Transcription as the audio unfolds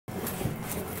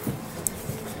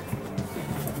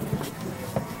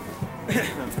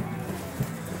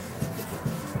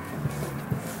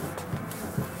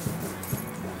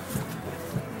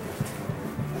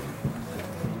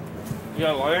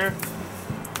got a lighter?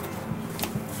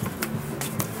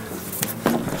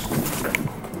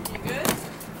 You good?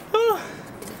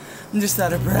 I'm just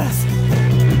out of breath.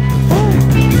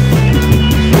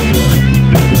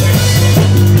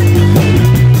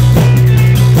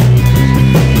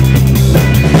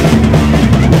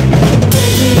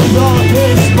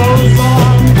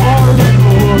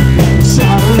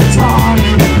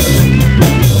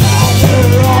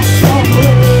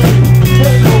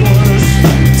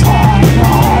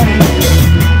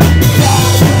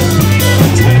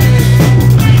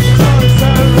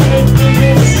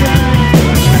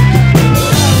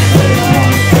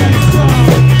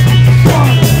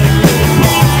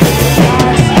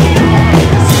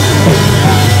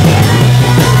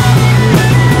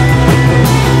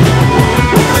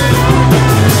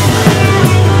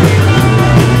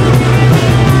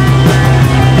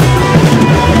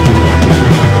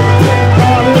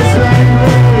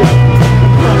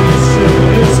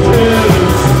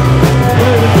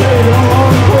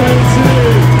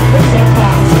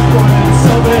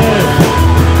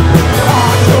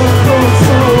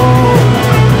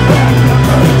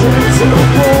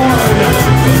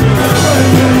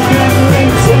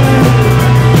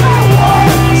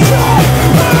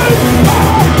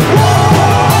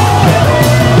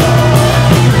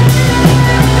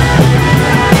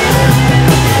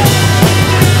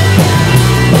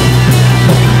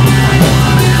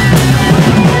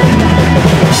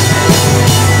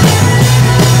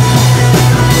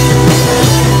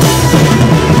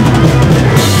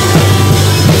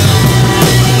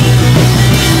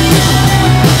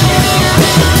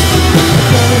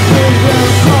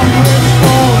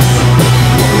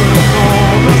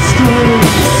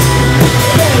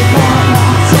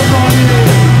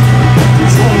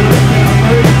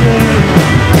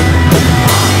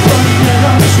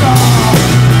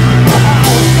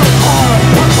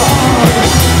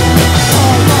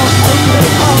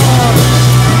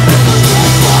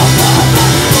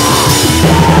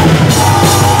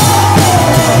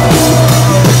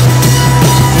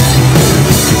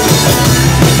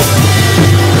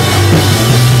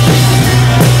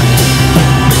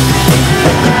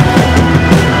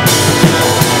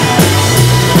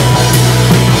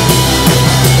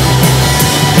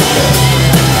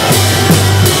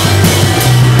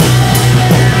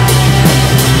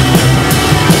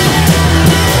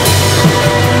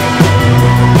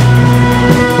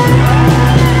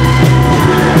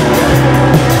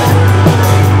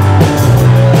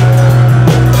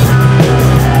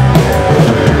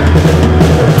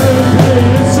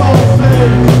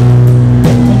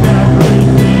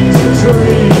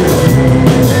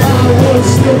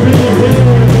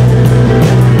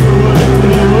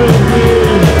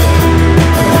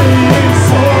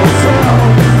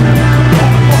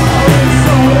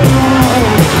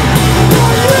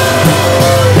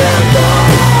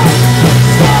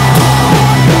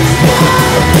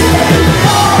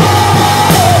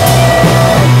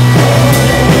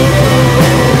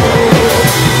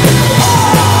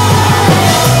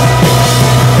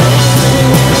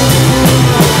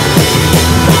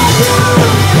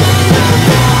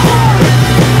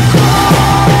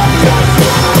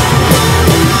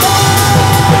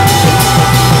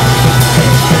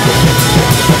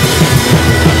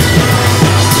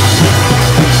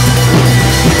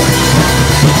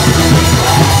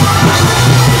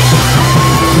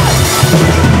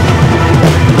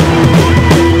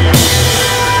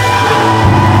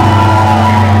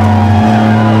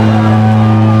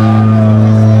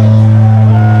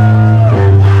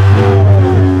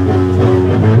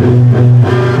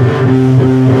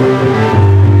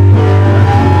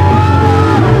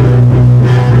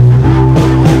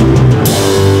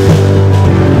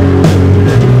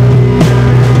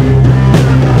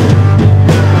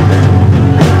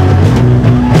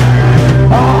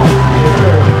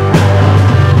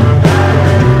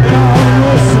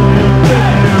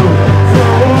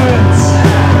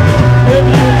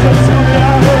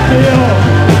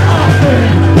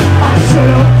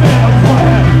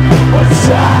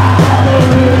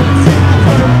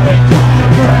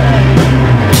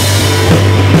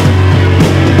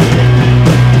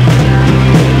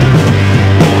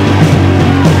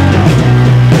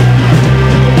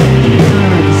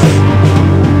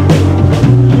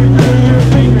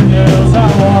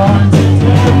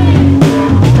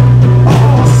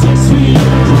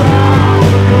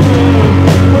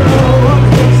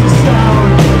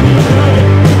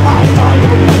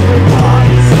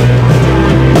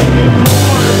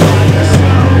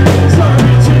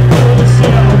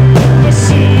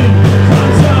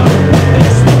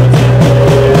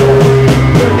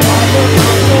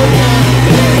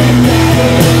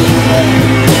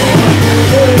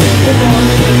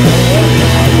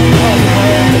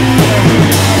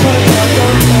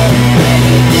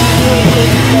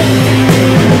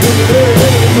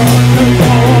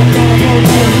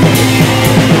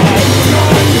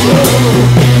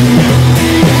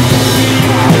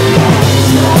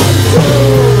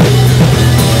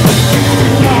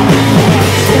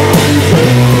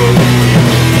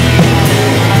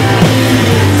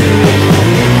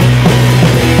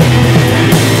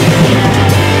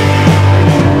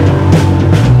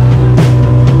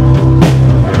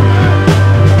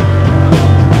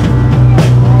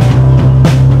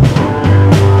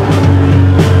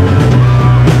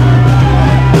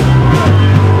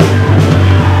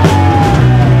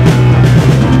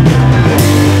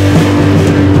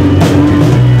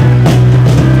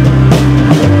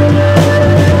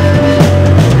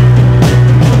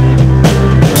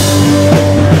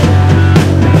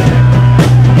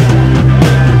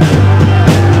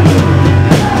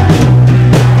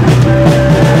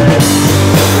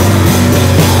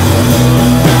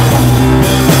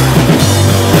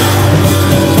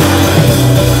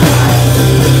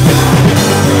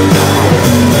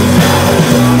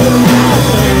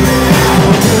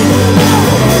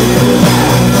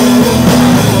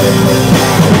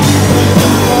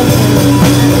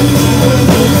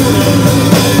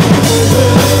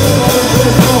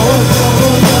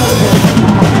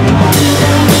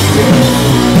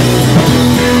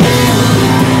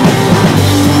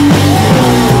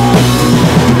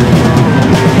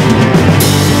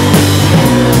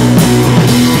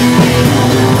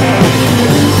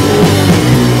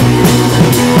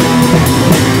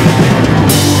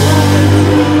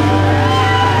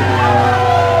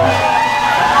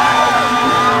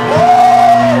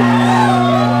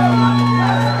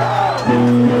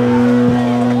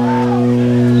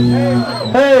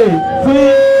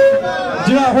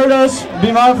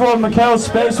 Be mindful of Mikhail's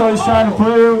space while he's trying to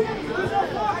brew.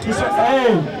 Just,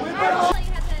 hey.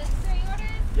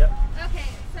 Yep. Okay,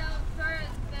 so for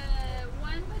the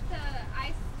one with the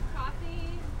iced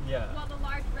coffee, well, the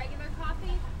large regular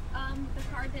coffee, the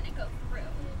card didn't go through.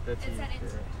 That's it said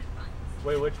insufficient funds.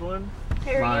 Wait, which one?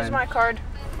 Here, use my card.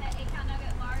 The 8-count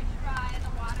nugget, large fry,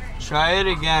 the water. Try it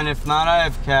again. If not, I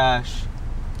have cash.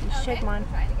 Just take mine.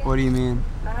 Try it again. What do you mean?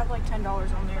 I have like $10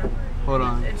 on there. Hold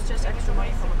on. It's just extra money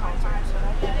from a concert.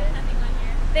 There's nothing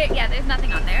on here. There's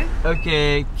nothing on there.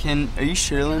 Okay, are you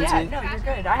sure, Lindsay? Yeah, no, you're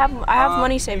good. I have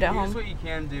money saved at Here's home. what you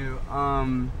can do.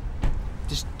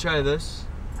 Just try this.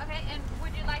 Okay, and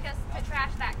would you like us to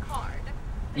trash that card?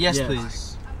 Yes, Yes.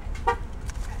 please. Okay.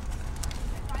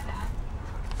 Try that.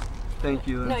 Thank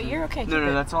you, Lindsay. No, you're okay. No, keep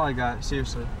it. that's all I got.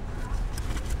 Seriously.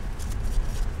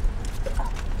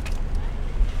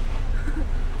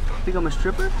 Think I'm a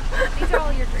stripper? These are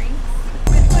all your drinks.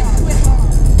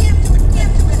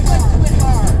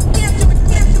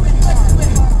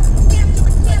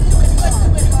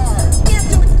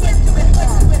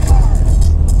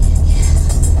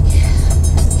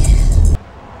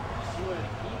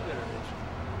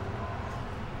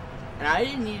 And I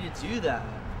didn't need to do that.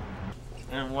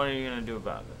 And what are you gonna do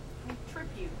about it? Trip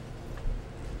you.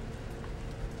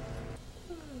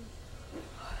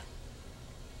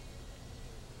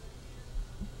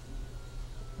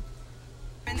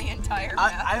 In the entire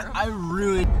bathroom. I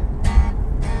ruined.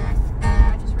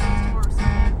 I just realized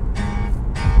horse.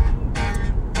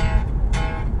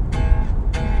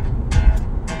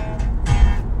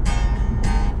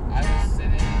 I was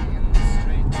sitting in the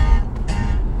street.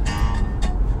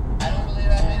 I don't believe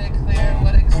I made it clear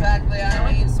what exactly I I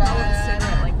like mean the smell of by the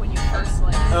cigarette, like when you first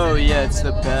like. Oh yeah, it's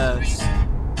the best.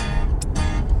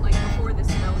 Like before the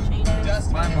smell changes.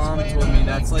 Just My mom told me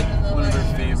that's like one of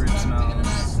her favorite smells.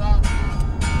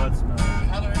 What smell?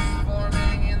 Colors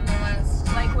forming in the west.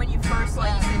 Like when you first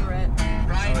light a cigarette.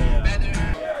 Bright Oh, yeah. feathers.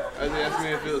 I was asking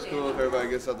me if it was cool if everybody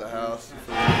gets out the house.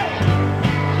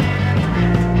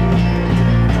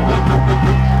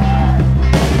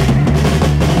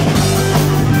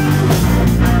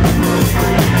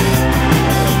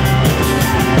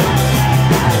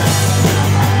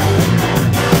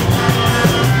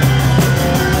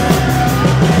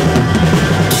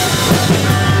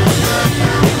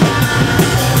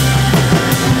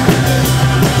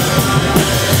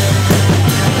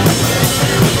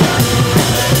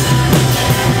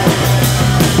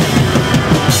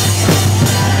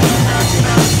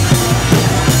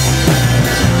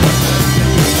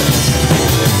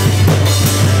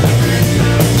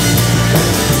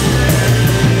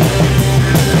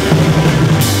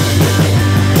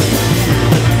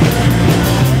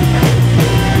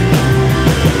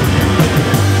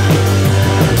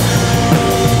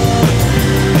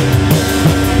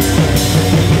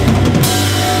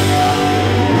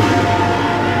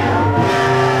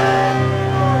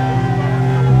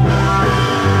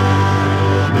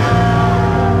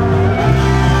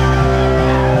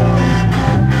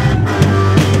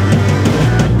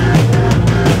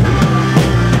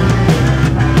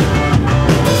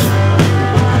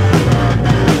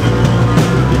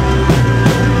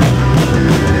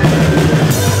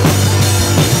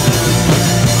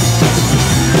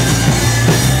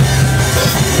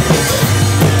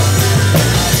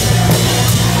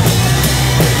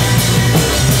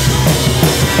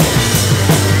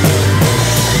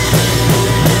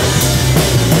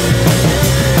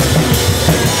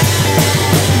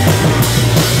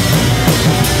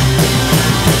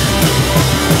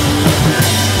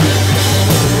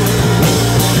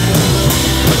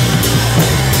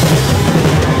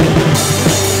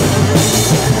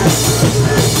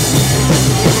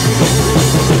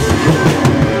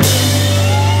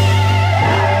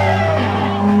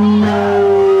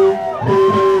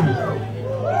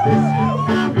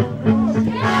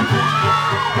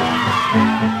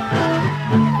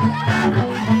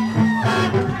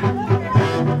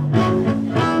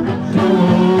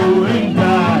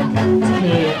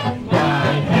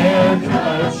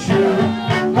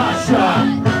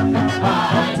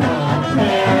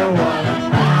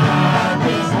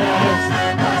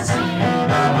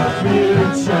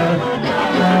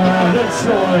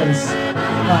 choice.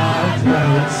 I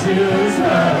can't choose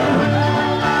her.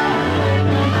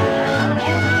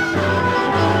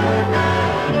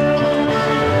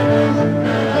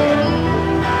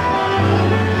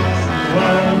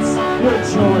 Once your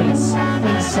choice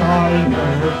inside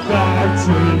her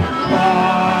factory.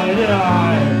 Why did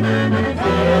I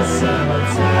feel so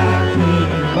attacking?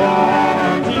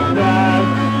 Walking back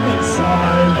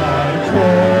inside my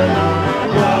corner.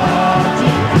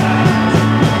 Walking back.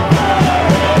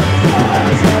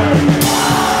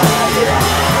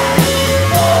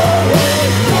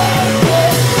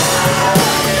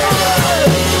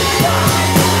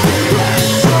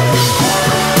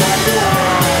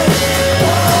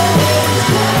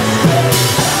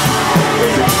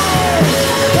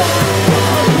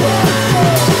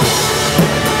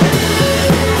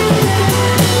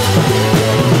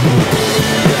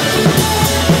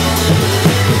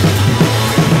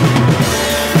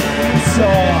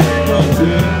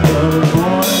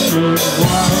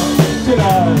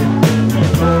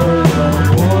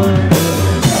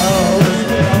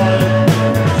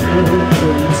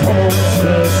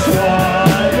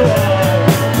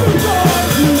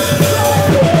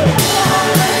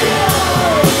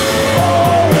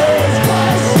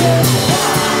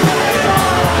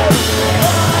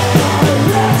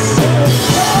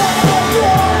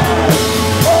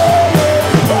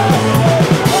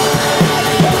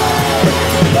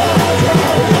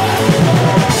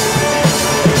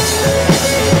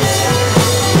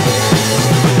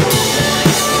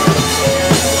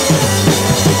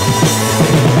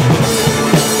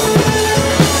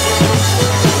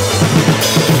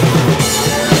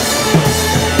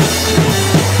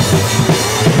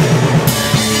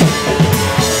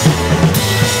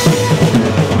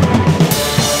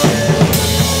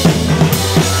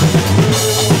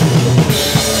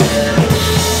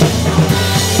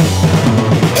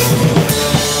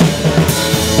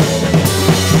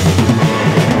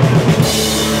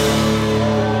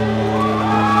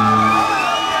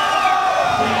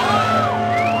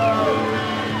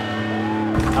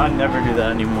 I'd never do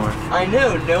that anymore. I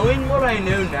know, knowing what I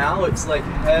know now, it's like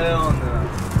hell no.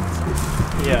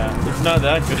 Yeah, it's not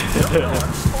that good.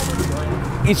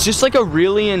 It's just like a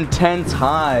really intense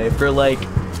high for like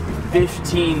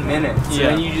 15 minutes. Yeah.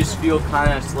 And then you just feel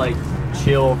kind of like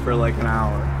chill for like an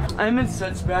hour. I'm in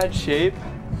such bad shape.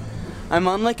 I'm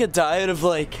on like a diet of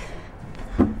like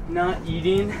not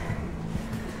eating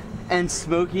and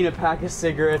smoking a pack of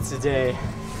cigarettes a day.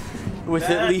 With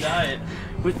Bad at least diet.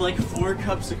 with like 4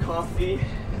 cups of coffee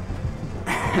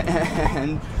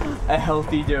and a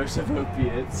healthy dose of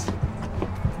opiates. It's a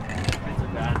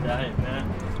bad diet, man.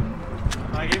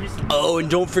 I give you some. Oh, and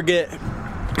don't forget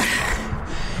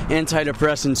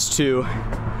antidepressants too.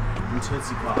 And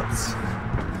Tootsie Pops.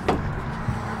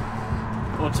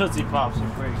 Well, Tootsie Pops are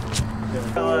free. Dude,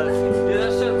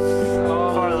 that shit's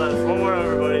far left. One more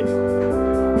over, buddy.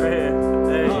 Right here.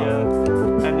 There you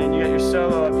go. And then you got your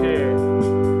solo up here.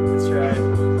 That's right.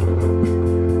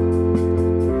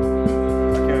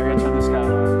 Okay, we're gonna turn this guy on.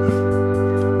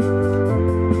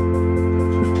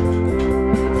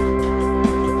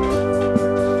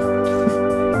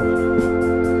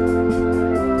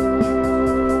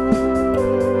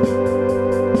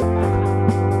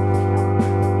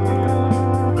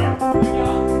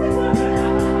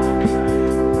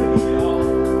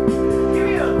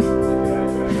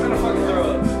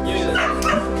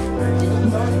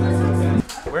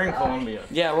 We're in Colombia.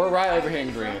 Yeah, we're right over here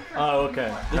in Green. Oh,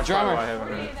 okay. The drummer. I haven't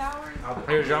heard.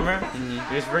 You're a drummer?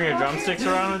 Mm-hmm. You just bring your drumsticks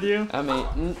around with you? I mean,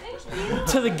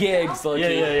 to the gigs, like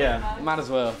Yeah. might as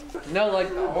well. No, like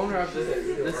the owner of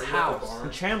this house.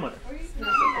 Chandler.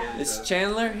 It's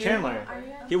Chandler. Here? Chandler.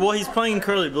 He's playing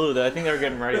Curly Blue. I think they were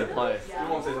getting ready to play.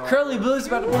 Curly Blue's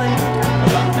about to play.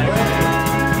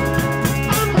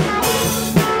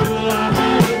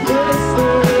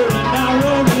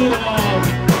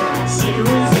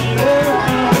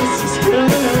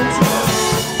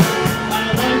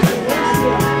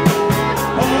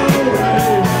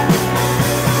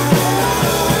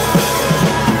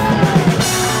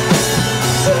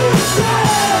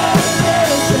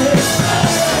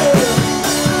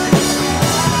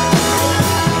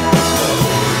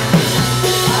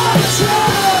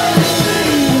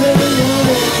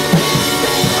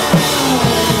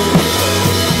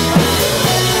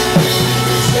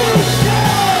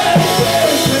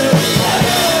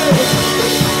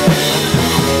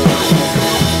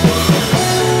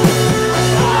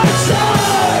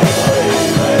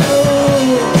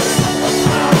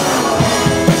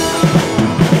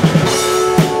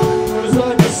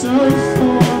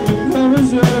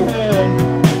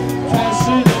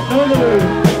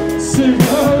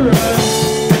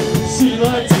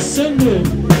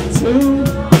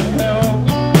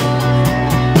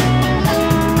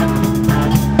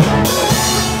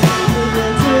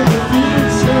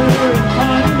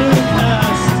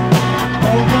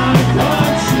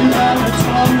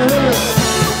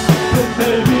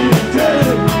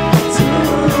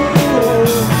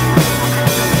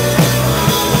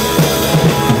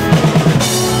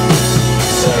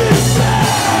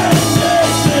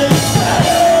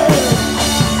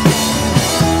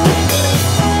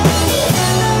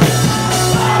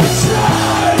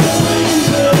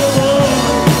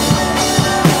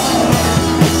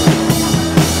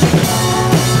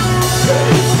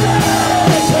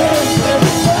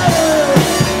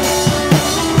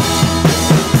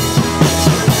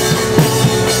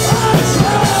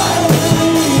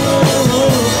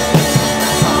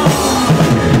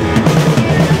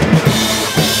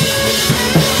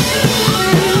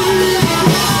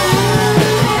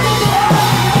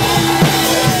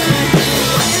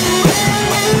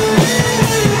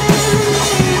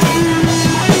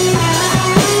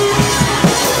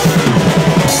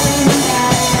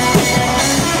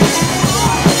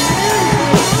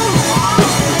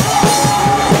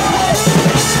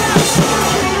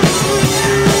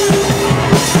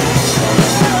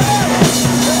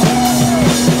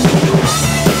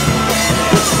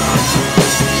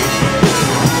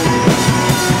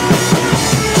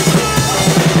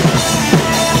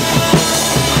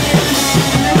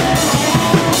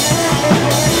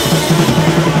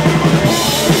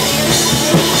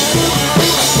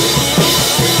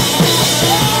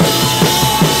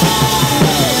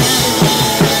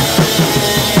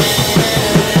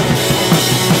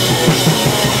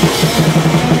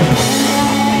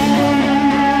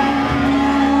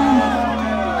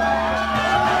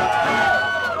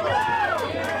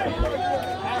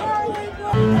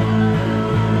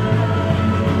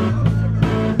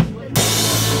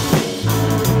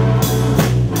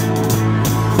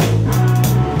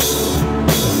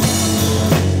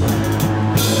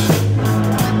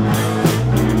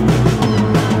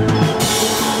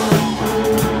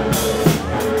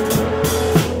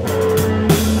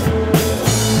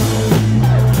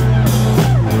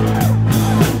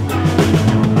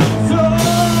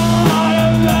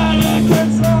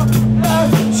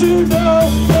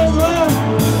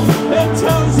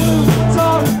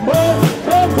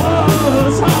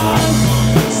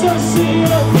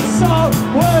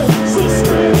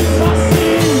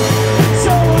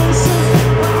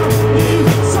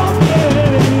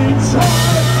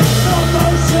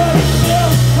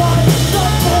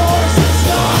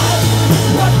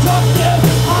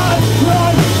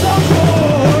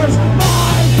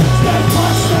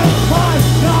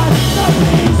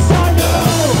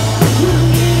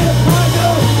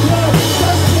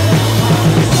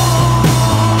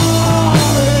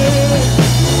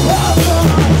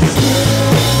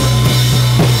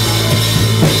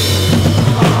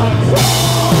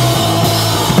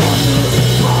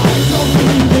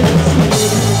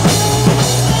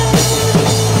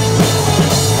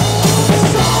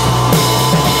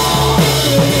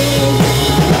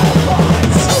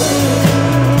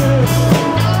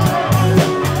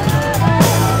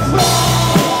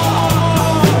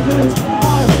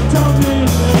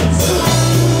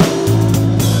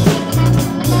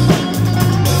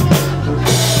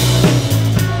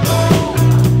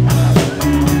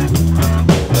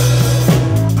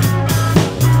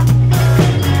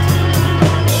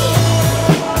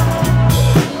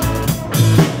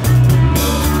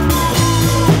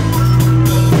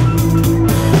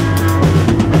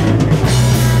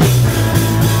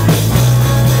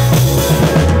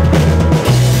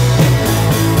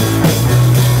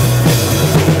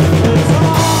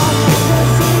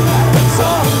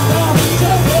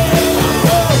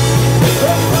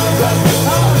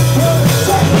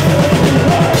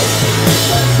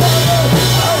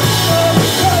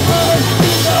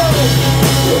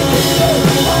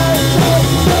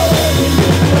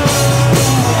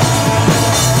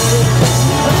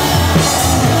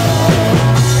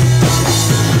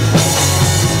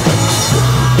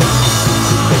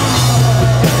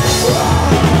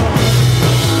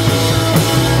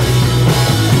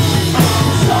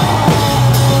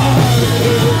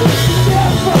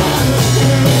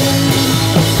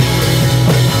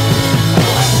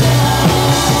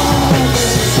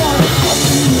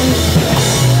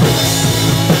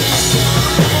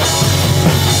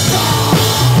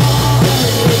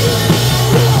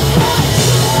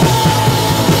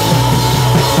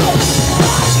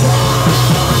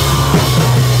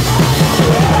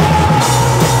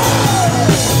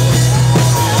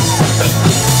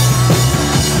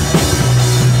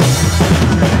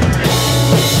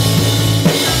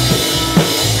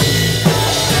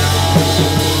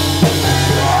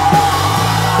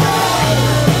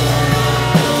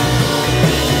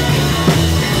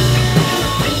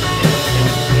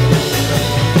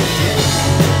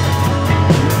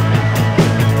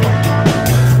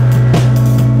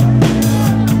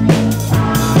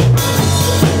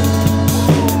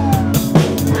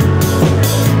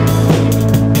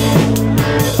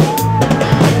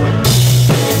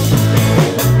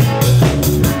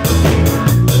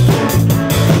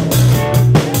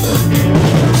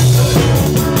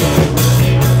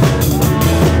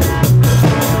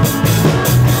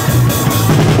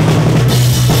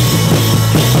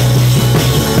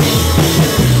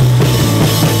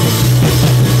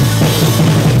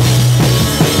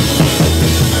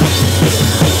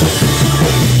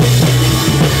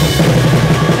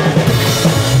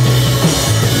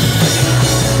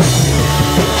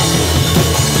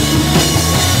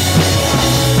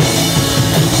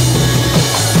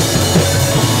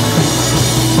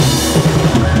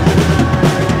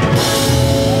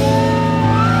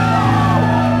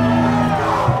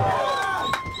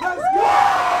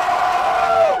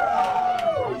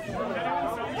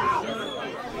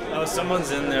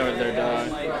 know they're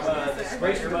done.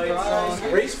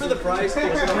 Race for the Prize.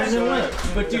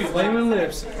 But dude, Flaming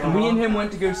Lips. Me and him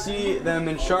went to go see them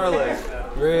in Charlotte.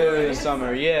 Really? This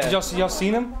summer, yeah. Y'all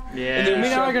seen them? Yeah. Me and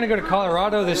I are gonna go to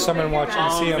Colorado this summer and watch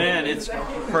and see them. Oh man, it's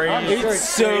crazy. It's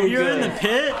so You're good. in the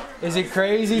pit. Is it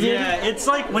crazy, dude? Yeah, it's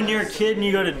like when you're a kid and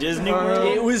you go to Disney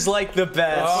World. It was like the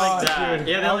best. Like that. dude,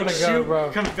 Yeah, they I'm like gonna go, shoot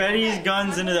bro. confetti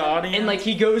guns into the audience. And like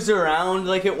he goes around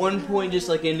like at one point just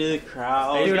like into the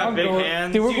crowd. He's Dude, got big going,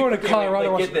 hands. dude, we're going to okay,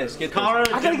 Colorado. Get this.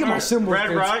 Colorado, I gotta get my symbols, Red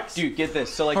dude. Rocks. Dude, get this.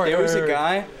 So like Alright, there was a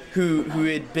alright, guy who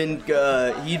had been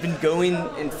he'd been going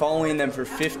and following them for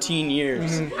 15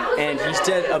 years, and he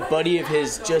said a buddy of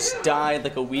his just died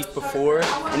like a week before,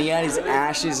 and he had his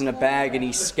ashes in a bag and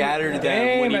he scattered them.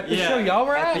 Damn, when at the yeah. show y'all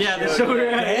were at? Yeah, the show we're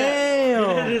at.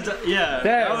 Damn. It is, yeah,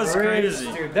 that was crazy.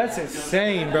 Dude, that's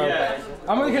insane, bro. Yeah.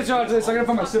 I'm gonna catch y'all after this. I gotta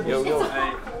find my symbols.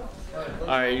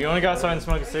 Alright, you only got someone to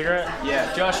smoke a cigarette?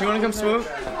 Yeah, Josh, you want to come smoke?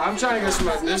 I'm trying to go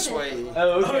smoke this way.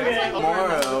 Oh, okay.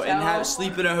 Tomorrow and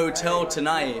sleep in a hotel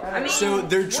tonight. So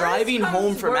they're driving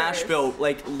home from Asheville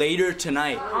like later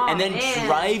tonight, and then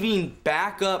driving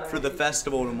back up for the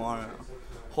festival tomorrow.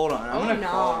 Hold on, I'm gonna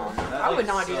call. I would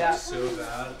not do that. So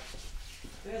bad.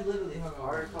 They literally hung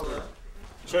hard.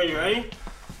 Sure, you ready?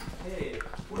 Hey,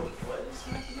 what is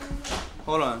happening?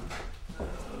 Hold on.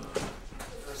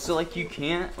 So like you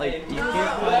can't.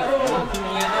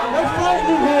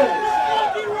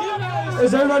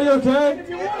 Is everybody okay?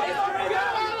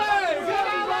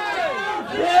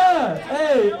 Yeah!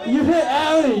 Hey, you hit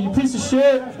Allie, you piece of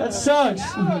shit. That sucks.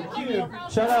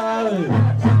 Shout out Allie.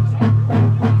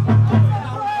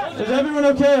 Is everyone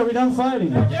okay? Are we done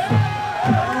fighting?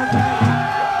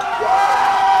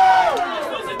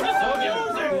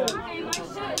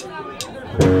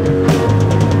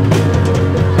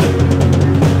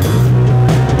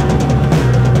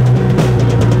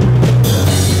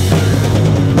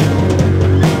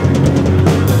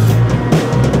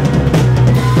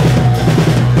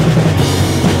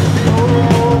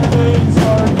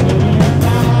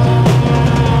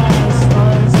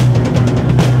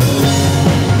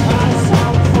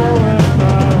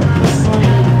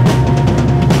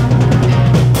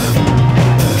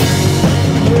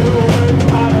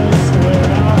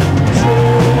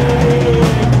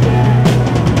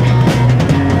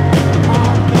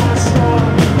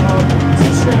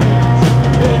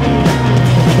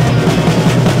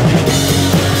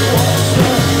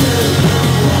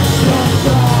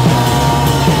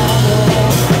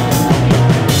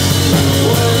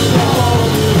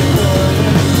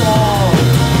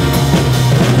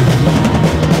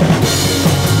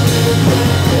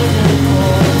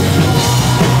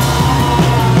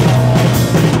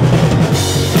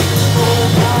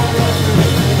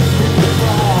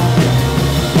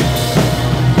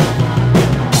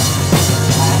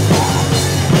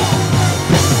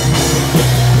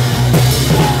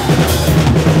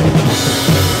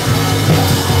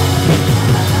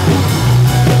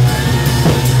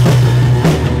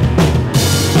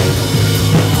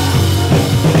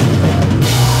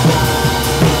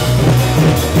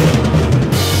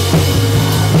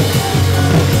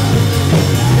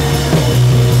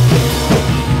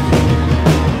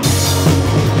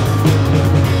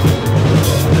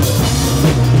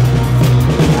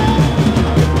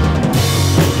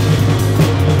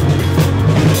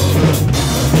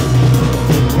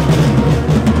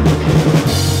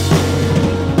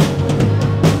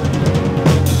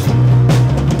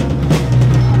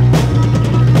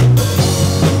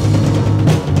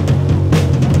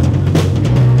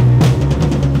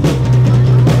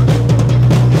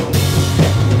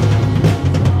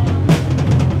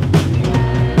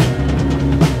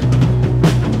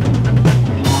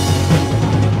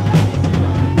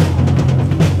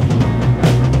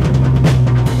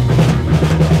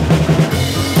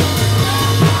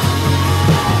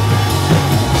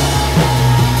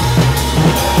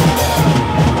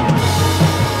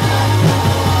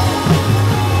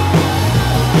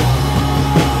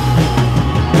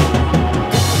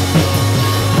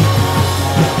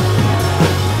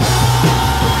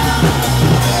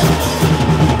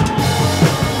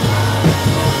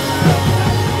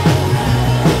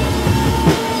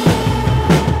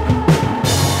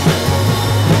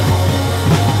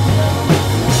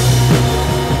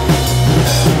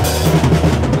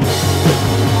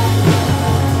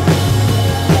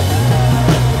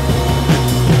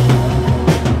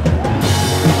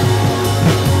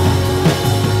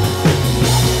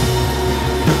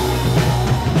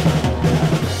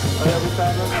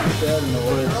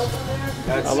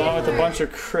 Along with a bunch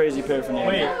of crazy paraphernalia.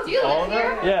 Wait, Do you all live of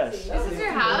here? that? Yes. Is this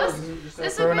your house? This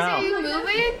is For the now. person you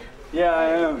moving? Yeah, I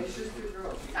am.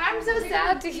 I'm so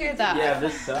sad to hear that. Yeah,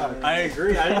 this sucks. I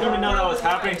agree. I didn't even know that was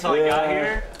happening until I got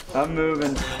here. I'm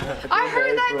moving. I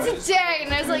heard that today,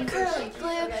 and I was like, curly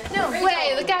blue. No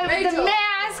way, the guy with the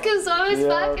mask who's always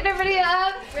fucking everybody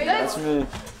up. That's me.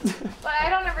 But I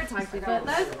don't ever talk to you. But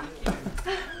that's.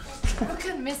 I'm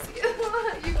gonna miss you.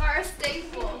 You are a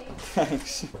staple.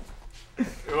 Thanks.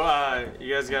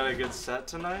 You guys got a good set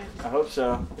tonight? I hope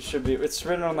so. It should be. It's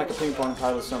written on like a ping pong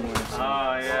title somewhere. So.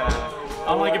 Oh yeah.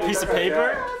 On like a piece of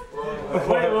paper?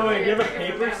 Wait. You have a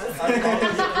paper?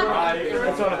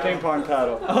 It's on a ping pong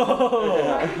paddle. Oh.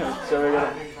 Yeah. So we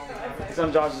got. It's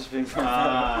on Josh's ping pong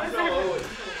paddle.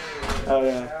 Oh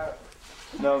yeah.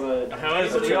 No, but.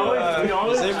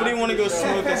 Does anybody want to go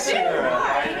smoke a cigarette?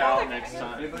 Find out next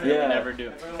time. Yeah. Never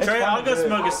do. I'll go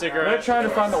smoke a cigarette. We're trying to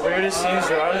find the weirdest scenes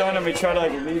around on, and we try to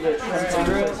like leave it.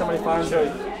 Somebody finds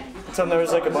like. There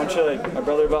was like a bunch of like my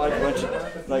brother bought like a bunch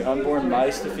of like unborn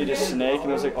mice to feed a snake,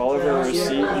 and it was like all over a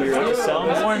receipt. We were at the cell.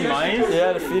 Unborn mice?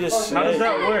 Yeah, to feed a snake. How does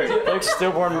that work? Like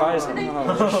stillborn mice. I don't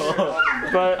know.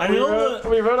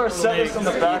 But we wrote our sentence on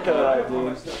the back of that,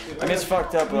 dude. I mean, it's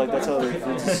fucked up, but like that's how they feed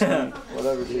a snake.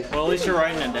 Whatever, dude. Well, at least you're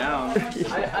writing it down.